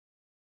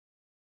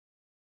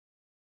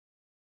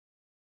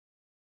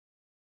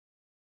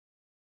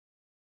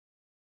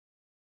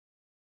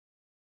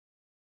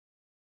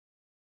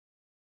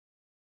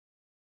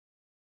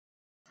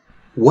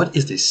What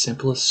is the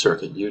simplest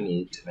circuit you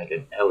need to make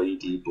an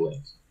LED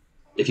blink?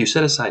 If you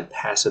set aside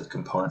passive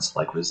components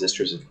like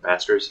resistors and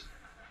capacitors,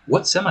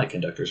 what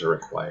semiconductors are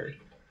required?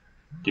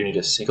 Do you need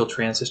a single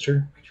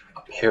transistor?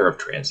 A pair of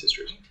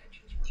transistors?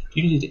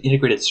 Do you need an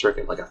integrated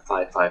circuit like a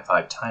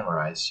 555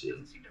 timer IC?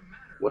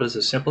 What is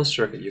the simplest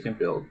circuit you can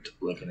build to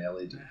blink an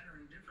LED?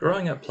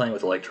 Growing up playing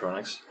with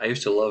electronics, I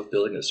used to love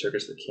building the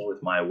circuits that came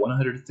with my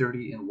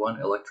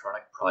 130-in-1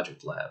 electronic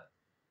project lab.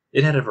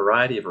 It had a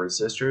variety of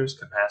resistors,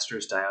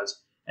 capacitors, diodes,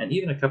 and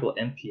even a couple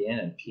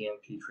NPN and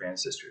PNP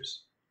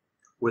transistors.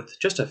 With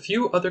just a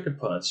few other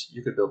components,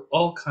 you could build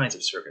all kinds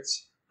of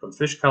circuits, from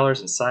fish collars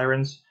and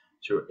sirens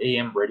to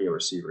AM radio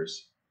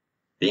receivers.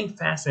 Being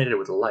fascinated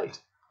with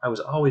light, I was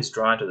always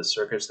drawn to the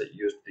circuits that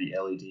used the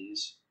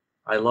LEDs.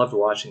 I loved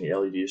watching the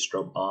LEDs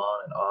strobe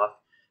on and off,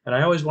 and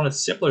I always wanted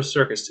simpler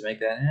circuits to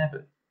make that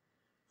happen.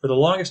 For the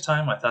longest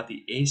time, I thought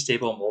the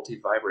A-stable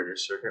multi-vibrator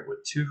circuit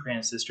with two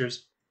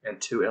transistors and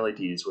two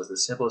LEDs was the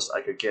simplest I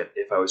could get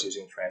if I was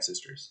using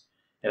transistors.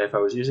 And if I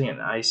was using an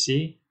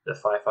IC, the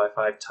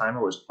 555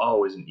 timer was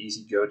always an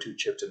easy go-to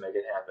chip to make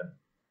it happen.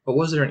 But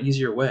was there an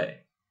easier way?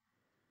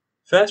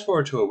 Fast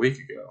forward to a week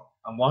ago.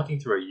 I'm walking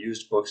through a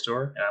used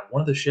bookstore, and on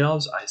one of the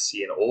shelves I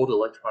see an old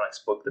electronics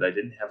book that I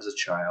didn't have as a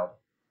child.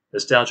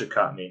 Nostalgia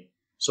caught me,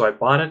 so I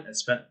bought it and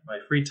spent my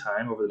free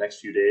time over the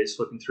next few days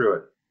flipping through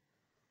it.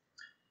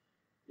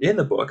 In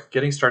the book,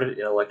 Getting Started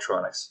in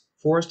Electronics,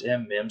 Forrest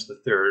M. Mims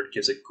III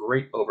gives a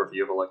great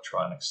overview of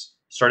electronics.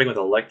 Starting with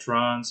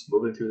electrons,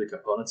 moving through the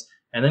components,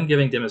 and then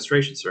giving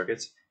demonstration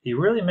circuits, he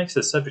really makes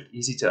the subject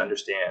easy to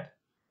understand.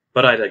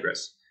 But I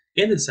digress.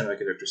 In the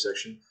semiconductor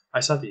section, I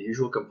saw the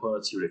usual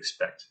components you would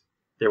expect.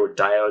 There were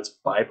diodes,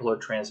 bipolar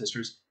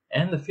transistors,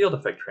 and the field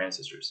effect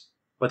transistors.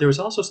 But there was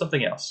also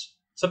something else,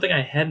 something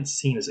I hadn't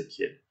seen as a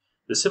kid.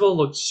 The symbol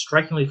looked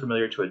strikingly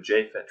familiar to a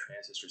JFET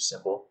transistor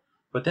symbol,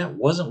 but that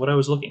wasn't what I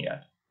was looking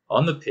at.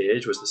 On the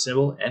page was the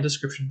symbol and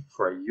description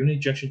for a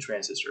Unijunction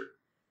transistor,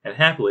 and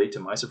happily, to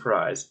my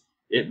surprise,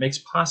 it makes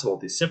possible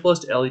the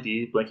simplest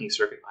LED blinking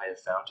circuit I have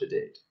found to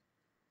date.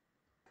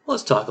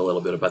 Let's talk a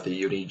little bit about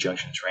the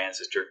Unijunction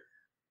transistor.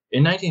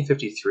 In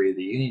 1953,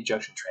 the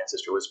Unijunction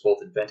transistor was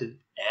both invented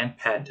and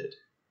patented.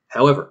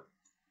 However,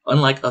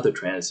 unlike other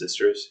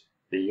transistors,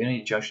 the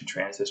Unijunction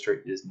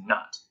transistor is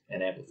not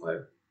an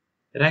amplifier.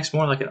 It acts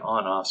more like an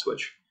on-off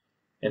switch.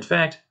 In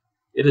fact,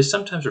 it is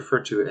sometimes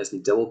referred to as the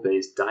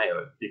double-base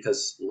diode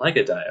because, like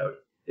a diode,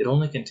 it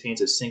only contains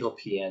a single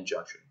p-n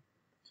junction.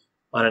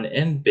 On an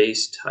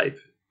n-base type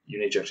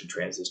Unijunction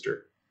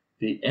transistor,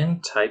 the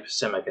n-type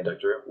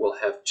semiconductor will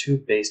have two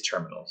base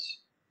terminals.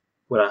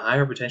 When a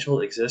higher potential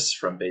exists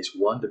from base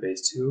 1 to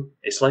base 2,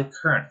 a slight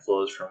current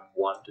flows from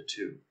 1 to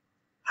 2.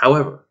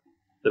 However,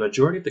 the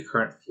majority of the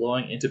current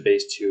flowing into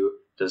base 2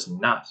 does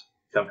not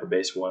come from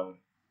base 1.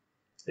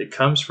 It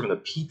comes from the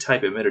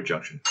p-type emitter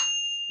junction.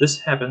 This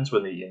happens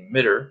when the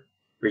emitter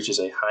reaches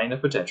a high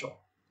enough potential,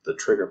 the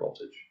trigger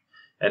voltage.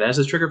 And as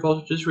the trigger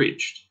voltage is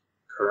reached,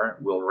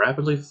 current will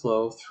rapidly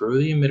flow through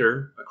the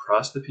emitter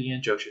across the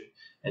p-n junction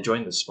and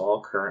join the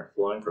small current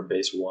flowing from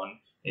base 1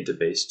 into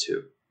base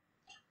 2.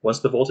 Once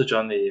the voltage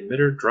on the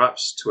emitter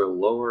drops to a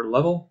lower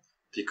level,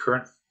 the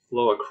current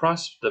flow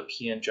across the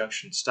p-n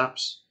junction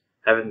stops.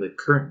 Having the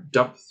current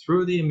dump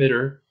through the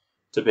emitter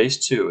to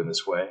base 2 in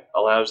this way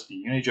allows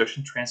the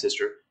Unijunction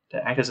transistor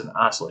to act as an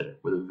oscillator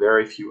with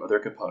very few other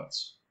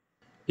components.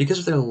 Because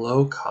of their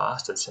low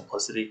cost and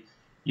simplicity,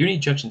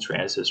 Unijunction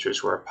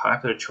transistors were a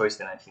popular choice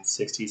in the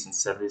 1960s and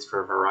 70s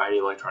for a variety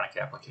of electronic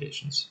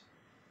applications.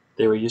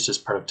 They were used as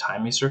part of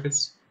timing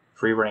circuits,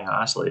 free-running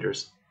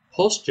oscillators,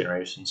 pulse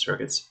generation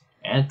circuits,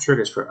 and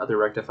triggers for other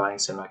rectifying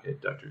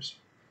semiconductors.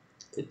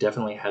 They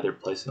definitely had their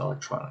place in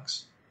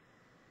electronics.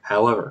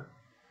 However,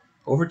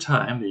 over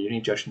time, the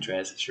Unijunction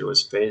transistor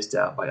was phased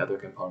out by other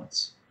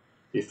components.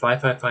 The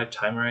 555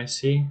 timer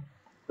IC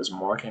was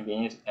more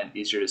convenient and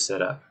easier to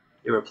set up.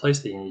 It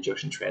replaced the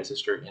Unijunction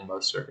transistor in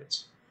most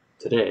circuits.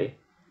 Today,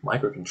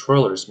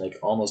 microcontrollers make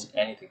almost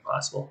anything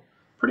possible,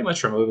 pretty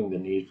much removing the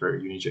need for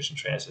Unijunction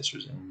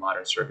transistors in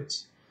modern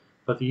circuits.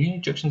 But the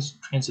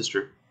Unijunction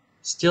transistor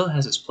still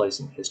has its place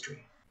in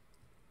history.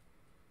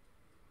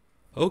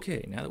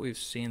 Okay, now that we've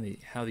seen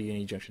how the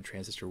Unijunction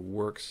transistor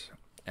works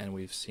and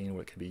we've seen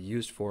what it can be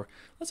used for,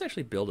 let's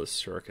actually build a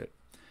circuit.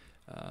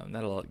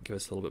 That'll give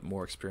us a little bit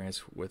more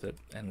experience with it,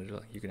 and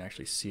you can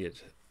actually see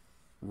it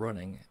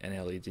running an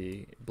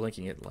LED,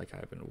 blinking it like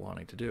I've been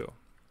wanting to do.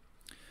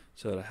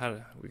 So how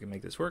we can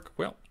make this work?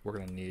 Well, we're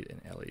going to need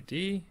an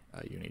LED,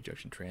 a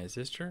Unijunction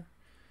transistor,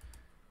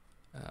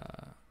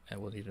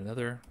 and we'll need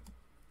another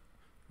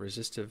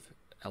resistive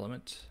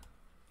element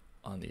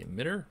on the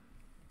emitter.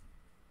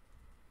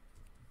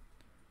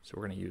 So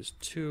we're going to use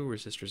two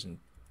resistors in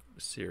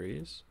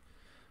series.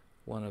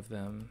 One of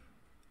them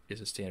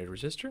is a standard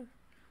resistor.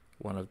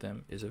 One of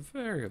them is a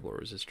variable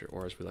resistor,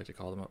 or as we like to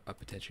call them, a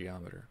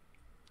potentiometer.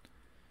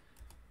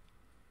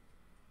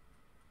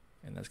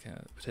 And that's kind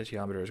of, the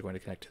potentiometer is going to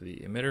connect to the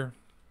emitter.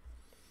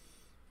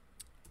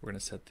 We're going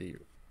to set the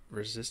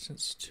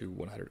resistance to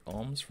 100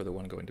 ohms for the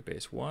one going to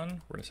base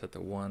 1. We're going to set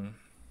the one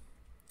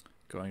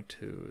going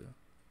to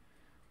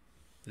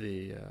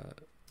the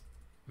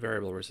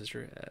variable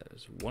resistor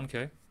as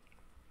 1K.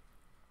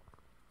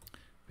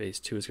 Base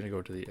 2 is going to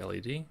go to the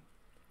LED.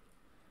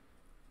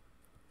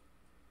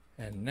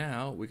 And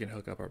now we can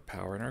hook up our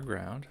power and our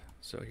ground.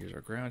 So here's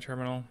our ground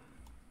terminal.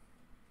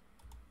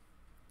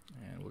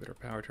 And we'll get our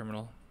power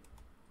terminal.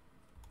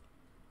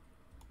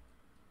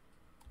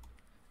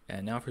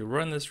 And now if we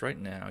run this right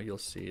now, you'll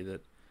see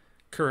that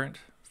current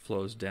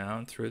flows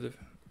down through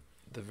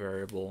the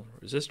variable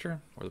resistor,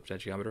 or the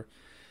potentiometer,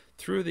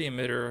 through the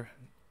emitter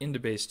into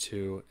base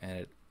 2, and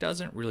it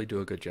doesn't really do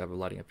a good job of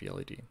lighting up the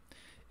LED.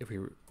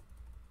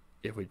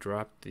 If we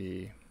drop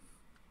the,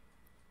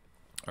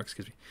 or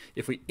excuse me,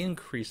 if we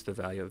increase the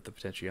value of the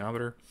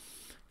potentiometer,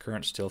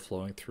 current still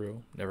flowing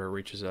through, never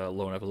reaches a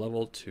low enough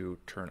level to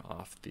turn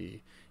off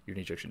the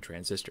unijunction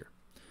transistor.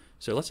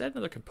 So let's add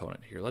another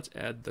component here. Let's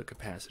add the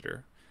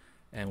capacitor,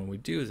 and when we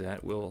do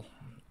that, we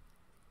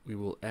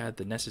will add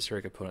the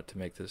necessary component to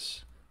make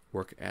this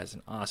work as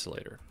an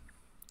oscillator.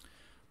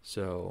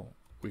 So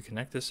we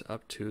connect this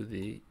up to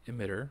the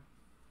emitter,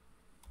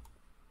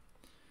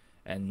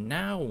 and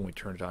now when we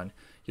turn it on,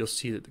 you'll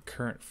see that the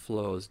current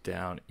flows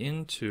down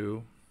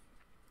into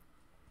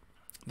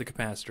the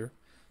capacitor,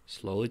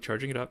 slowly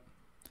charging it up,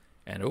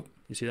 and oh,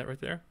 you see that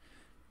right there?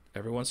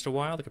 Every once in a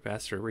while the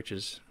capacitor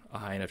reaches a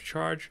high enough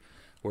charge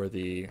where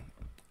the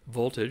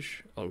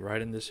voltage,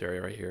 right in this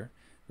area right here,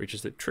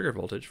 reaches the trigger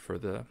voltage for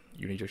the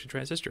unijunction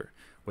transistor.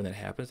 When that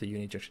happens, the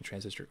unijunction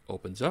transistor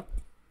opens up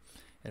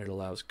and it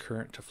allows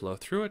current to flow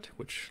through it,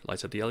 which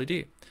lights up the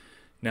LED.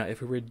 Now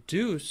if we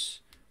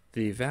reduce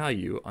the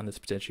value on this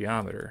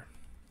potentiometer,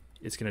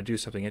 it's going to do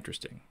something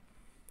interesting.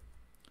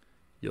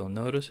 You'll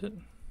notice it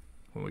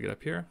when we get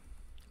up here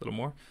a little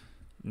more.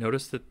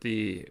 Notice that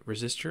the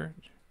resistor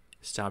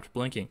stopped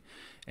blinking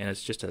and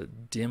it's just a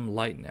dim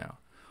light now.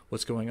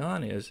 What's going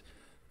on is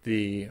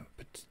the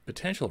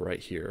potential right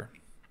here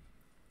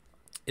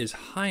is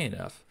high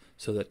enough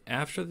so that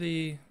after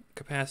the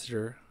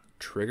capacitor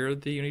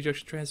triggered the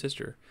unijunction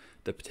transistor,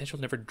 the potential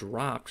never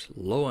dropped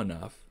low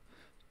enough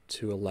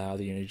to allow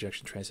the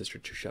unijunction transistor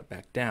to shut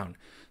back down.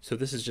 So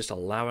this is just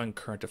allowing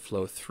current to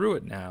flow through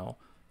it now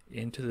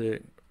into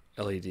the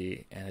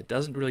LED, and it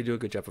doesn't really do a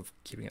good job of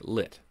keeping it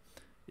lit.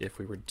 If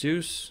we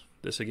reduce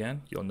this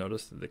again, you'll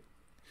notice that the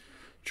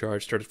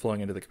charge started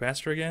flowing into the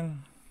capacitor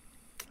again.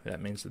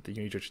 That means that the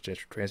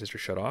unijunction transistor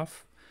shut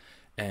off,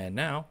 and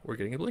now we're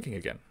getting it blinking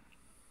again.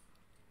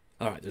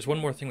 Alright, there's one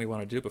more thing we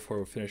want to do before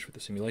we finish with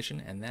the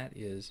simulation, and that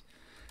is,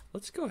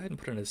 let's go ahead and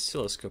put an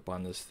oscilloscope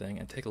on this thing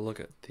and take a look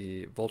at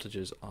the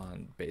voltages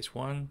on base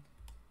 1,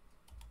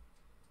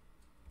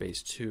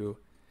 base 2,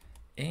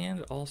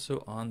 and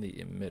also on the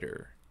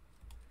emitter.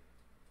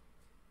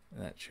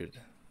 That should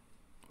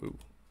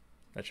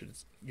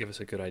give us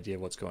a good idea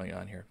of what's going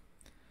on here.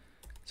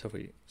 So if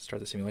we start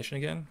the simulation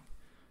again,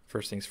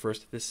 first things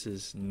first, this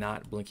is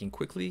not blinking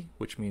quickly,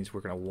 which means we're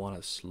going to want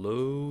to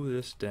slow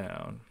this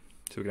down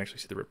so we can actually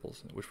see the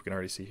ripples, which we can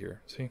already see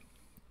here. See?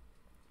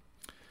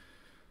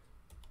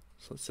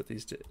 So let's set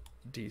these to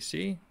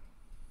DC.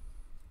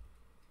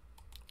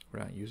 We're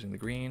not using the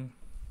green.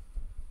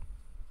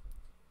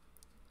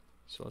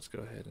 So let's go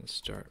ahead and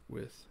start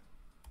with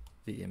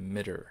the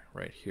emitter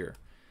right here.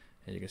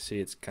 And you can see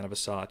it's kind of a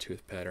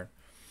sawtooth pattern.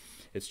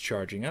 It's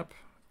charging up,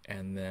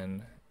 and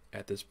then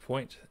at this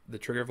point the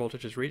trigger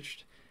voltage is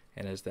reached,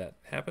 and as that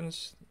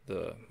happens,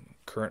 the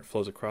current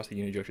flows across the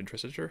unijunction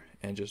transistor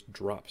and just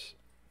drops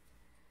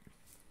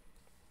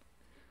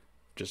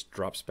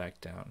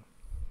back down.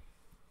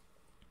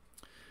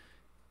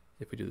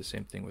 If we do the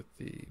same thing with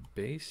the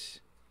base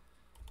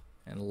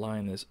and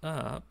line this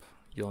up,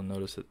 you'll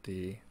notice that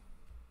the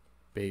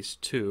base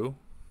 2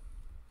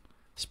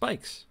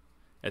 spikes.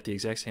 At the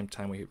exact same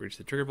time we reach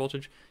the trigger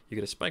voltage, you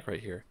get a spike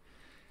right here.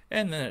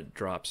 And then it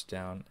drops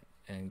down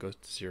and goes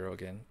to 0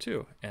 again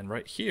too. And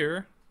right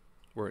here,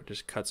 where it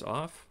just cuts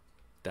off,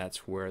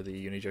 that's where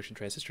the unijunction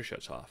transistor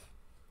shuts off.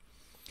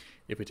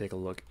 If we take a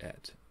look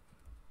at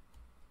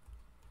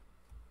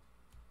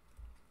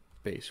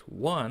base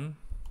 1,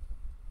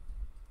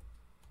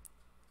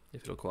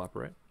 if it'll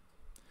cooperate,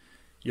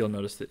 you'll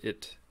notice that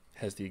it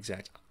has the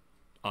exact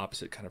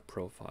opposite kind of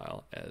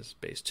profile as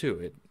base 2.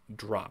 It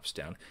drops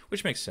down,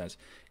 which makes sense.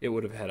 It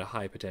would have had a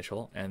high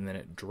potential, and then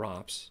it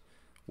drops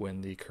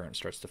when the current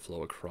starts to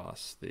flow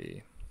across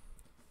the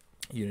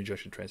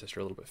unijunction transistor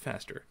a little bit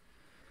faster.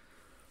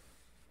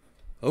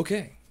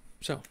 Okay,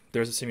 so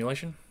there's a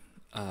simulation.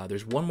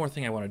 There's one more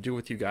thing I want to do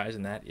with you guys,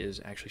 and that is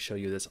actually show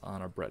you this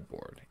on a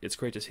breadboard. It's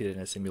great to see it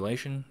in a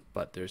simulation,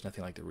 but there's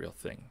nothing like the real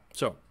thing.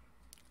 So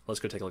let's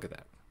go take a look at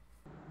that.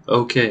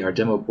 Okay, our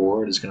demo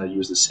board is going to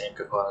use the same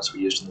components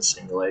we used in the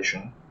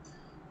simulation.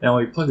 Now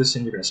when we plug this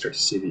in, you're going to start to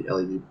see the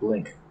LED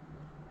blink.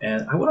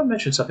 And I want to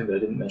mention something that I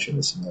didn't mention in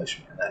the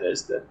simulation, and that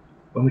is that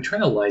when we turn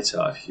the lights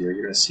off here,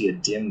 you're going to see a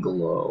dim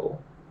glow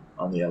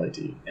on the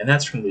LED. And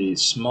that's from the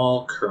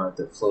small current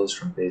that flows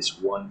from base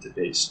 1 to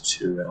base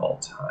 2 at all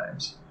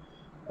times.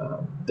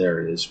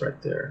 There it is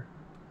right there.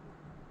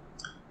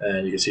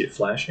 And you can see it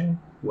flashing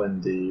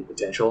when the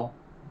potential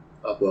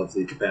above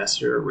the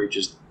capacitor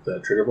reaches the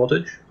trigger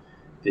voltage.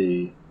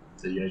 The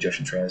the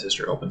Unijunction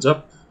transistor opens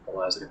up,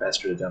 allows the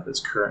capacitor to dump its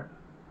current,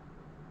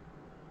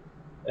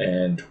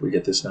 and we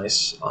get this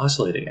nice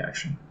oscillating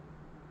action.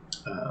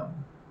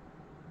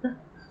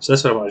 So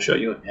that's what I want to show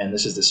you, and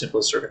this is the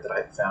simplest circuit that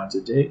I've found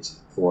to date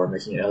for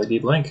making an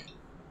LED blink.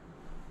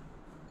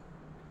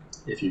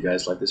 If you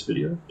guys like this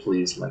video,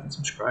 please like and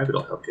subscribe.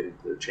 It'll help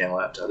get the channel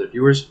out to other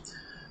viewers.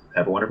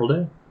 Have a wonderful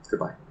day.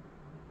 Goodbye.